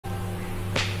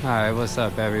Alright, what's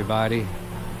up everybody?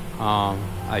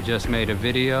 I just made a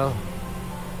video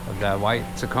of that white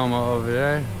Tacoma over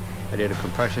there. I did a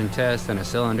compression test and a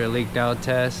cylinder leaked out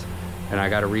test, and I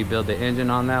got to rebuild the engine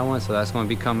on that one, so that's going to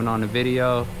be coming on the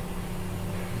video.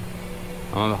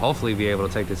 I'm going to hopefully be able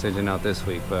to take this engine out this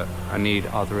week, but I need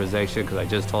authorization because I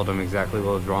just told them exactly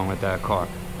what was wrong with that car.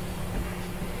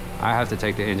 I have to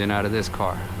take the engine out of this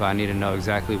car, but I need to know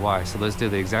exactly why. So let's do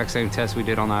the exact same test we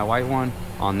did on that white one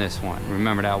on this one.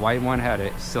 Remember, that white one had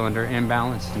a cylinder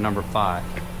imbalance, number 5.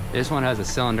 This one has a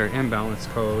cylinder imbalance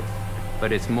code,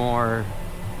 but it's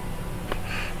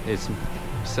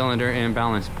cylinder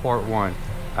imbalance port 1.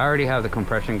 I already have the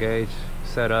compression gauge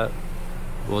set up.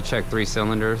 We'll check 3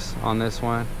 cylinders on this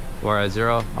one. We're at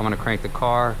 0. I'm gonna crank the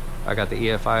car. I got the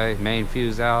EFI main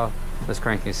fuse out. Let's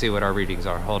crank and see what our readings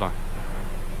are. Hold on.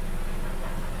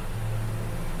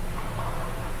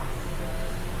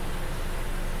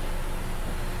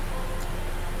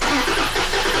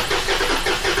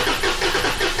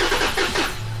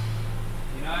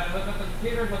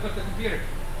 Look up the computer.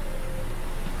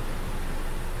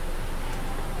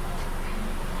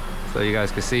 So you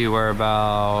guys can see we're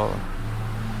about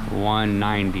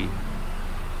 190.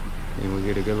 And we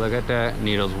get a good look at that.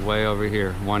 Needle's way over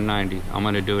here, 190. I'm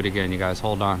gonna do it again, you guys.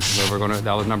 Hold on. So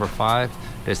that was number 5.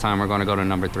 This time we're gonna go to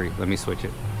number 3. Let me switch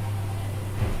it.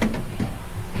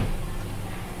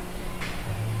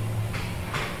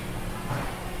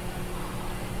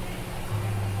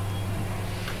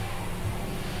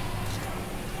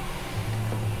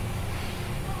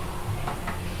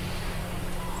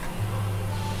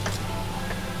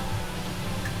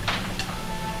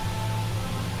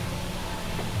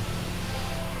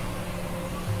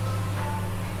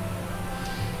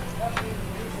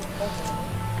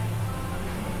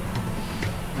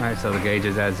 Alright, so the gauge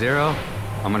is at 0.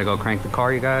 I'm gonna go crank the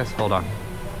car, you guys. Hold on.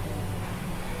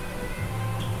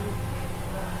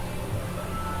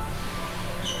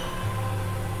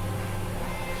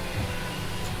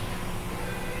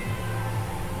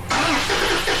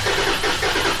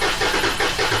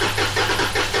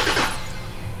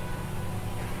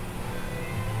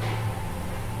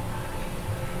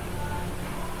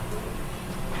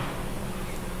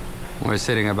 We're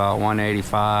sitting about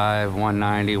 185,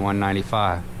 190,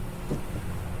 195.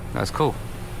 That's cool.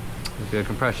 That's good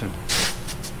compression.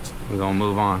 We're gonna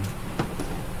move on.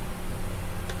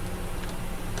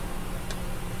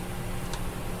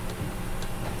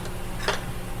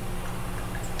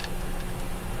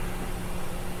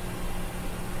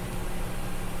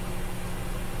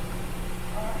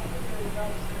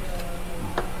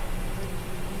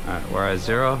 Alright, we're at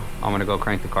 0. I'm gonna go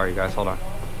crank the car, you guys. Hold on.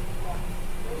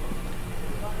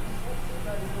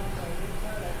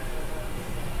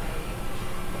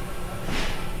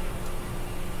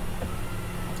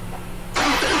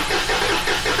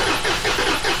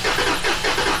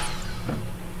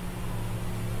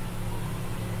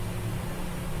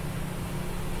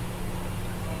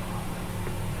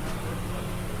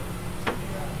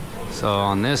 So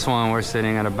on this one, we're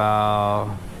sitting at about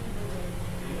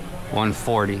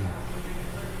 140.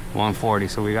 140,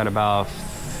 so we got a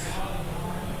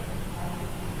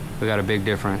big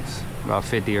difference, about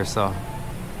 50 or so.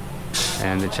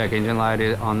 And the check engine light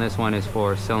on this one is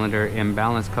for cylinder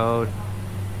imbalance code,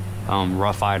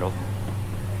 rough idle.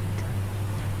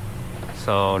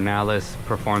 So now let's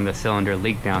perform the cylinder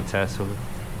leak down test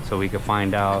so we can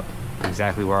find out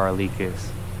exactly where our leak is.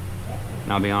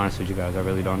 And I'll be honest with you guys, I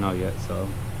really don't know yet, so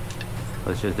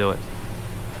let's just do it.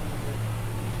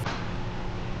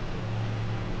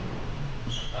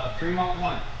 Fremont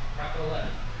 1, capital letter.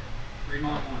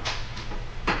 Fremont 1.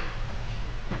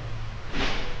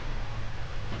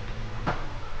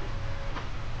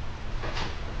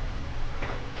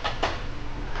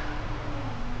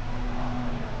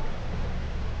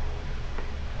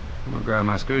 I'm gonna grab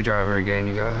my screwdriver again,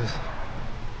 you guys.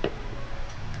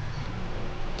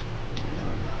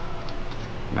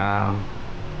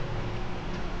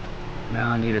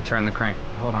 Now I need to turn the crank.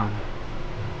 Hold on.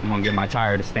 I'm gonna get my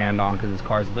tire to stand on because this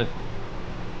car's lifted.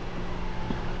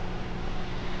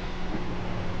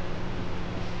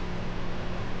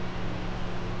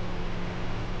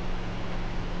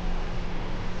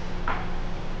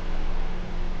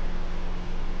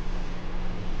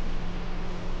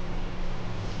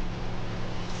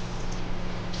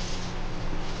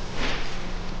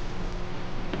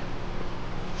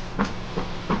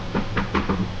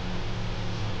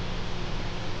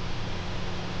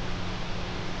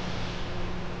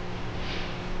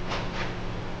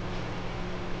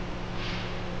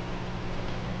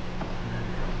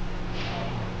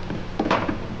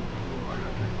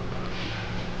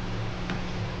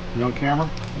 You on camera?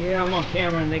 Yeah, I'm on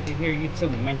camera and they can hear you too,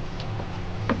 man.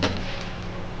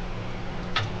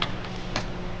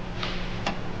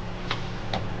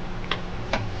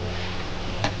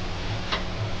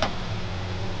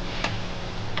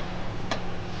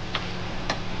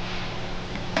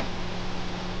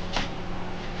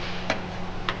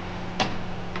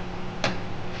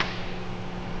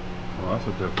 Well, that's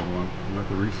a different one. I'm going to have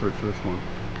to research this one.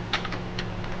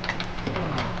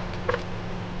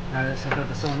 Now let's set up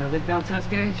the cylinder leakdown test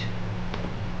gauge.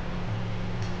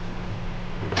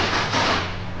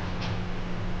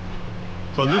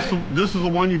 So this is the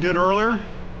one you did earlier?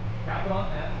 Capital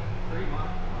F, 3 months.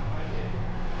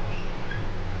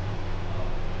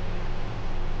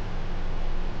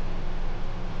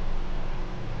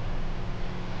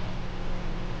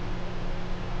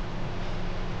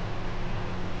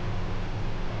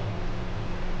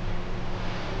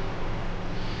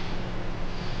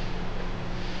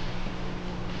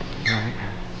 Alright,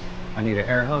 I need an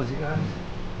air hose, you guys.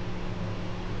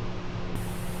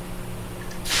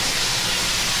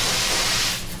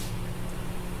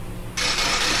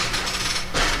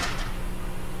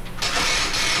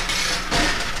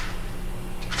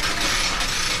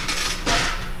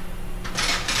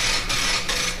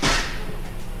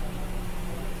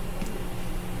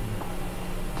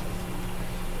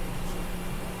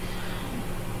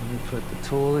 Let me put the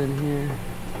tool in here.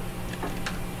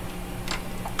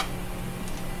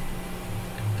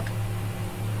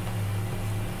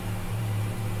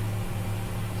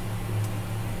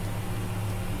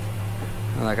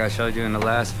 Like I showed you in the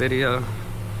last video,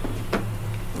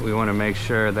 we want to make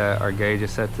sure that our gauge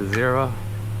is set to 0.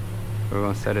 We're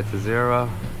going to set it to 0.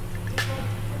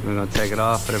 We're going to take it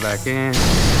off, put it back in.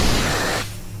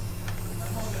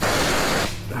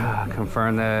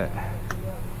 Confirm that.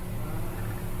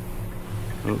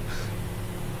 Oops.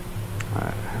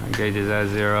 Alright, our gauge is at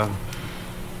 0.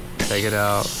 Take it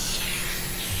out.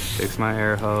 Fix my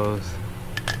air hose.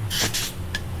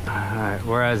 Alright,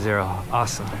 we're at 0.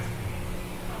 Awesome.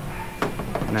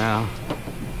 Now,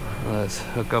 let's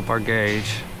hook up our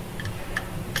gauge.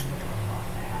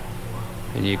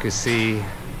 And you can see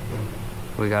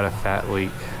we got a fat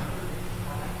leak.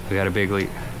 We got a big leak.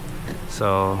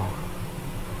 So,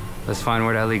 let's find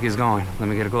where that leak is going. Let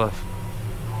me get a glove.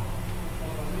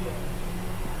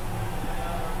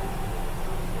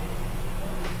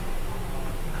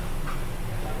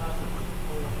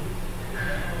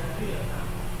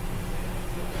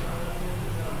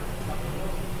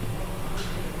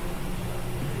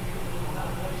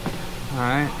 All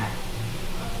right,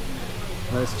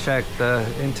 let's check the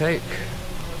intake.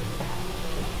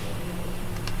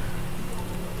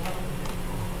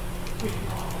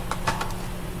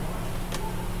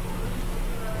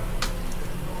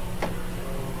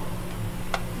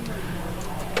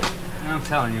 I'm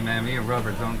telling you, man, me and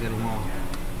rubber don't get along.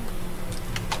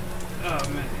 Oh,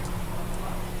 man.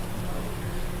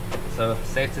 So,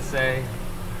 safe to say,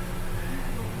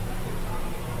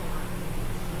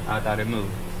 I thought it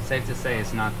moved. Safe to say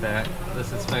it's not that.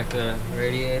 Let's inspect the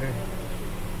radiator.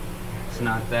 It's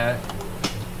not that.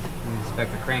 Let's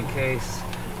inspect the crankcase. Oh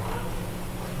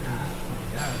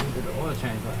my God, look at the oil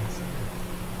change lights.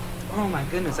 Oh my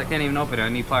goodness, I can't even open it. I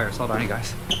need pliers. Hold on, you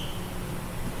guys.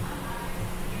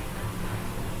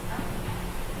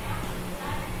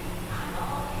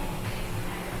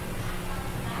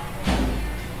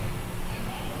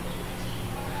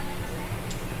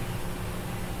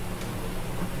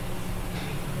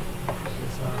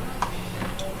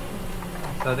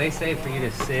 So they say for you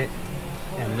to sit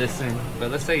and listen, but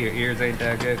let's say your ears ain't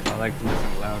that good. I like to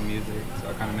listen to loud music, so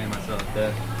I kind of made myself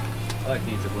deaf. I like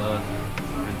to use a glove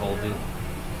and hold it.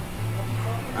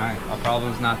 Alright, our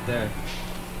problem's not there.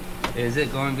 Is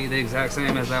it going to be the exact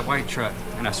same as that white truck?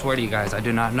 And I swear to you guys, I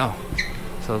do not know.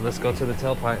 So let's go to the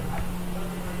tailpipe.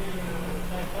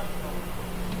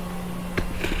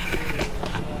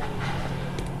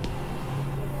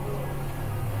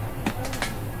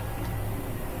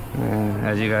 And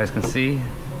as you guys can see,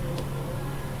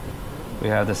 we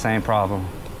have the same problem.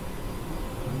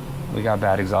 We got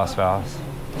bad exhaust valves.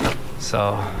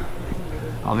 So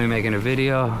I'll be making a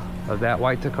video of that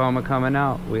white Tacoma coming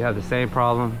out. We have the same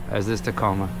problem as this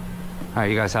Tacoma. All right,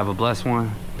 you guys have a blessed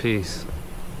one. Peace.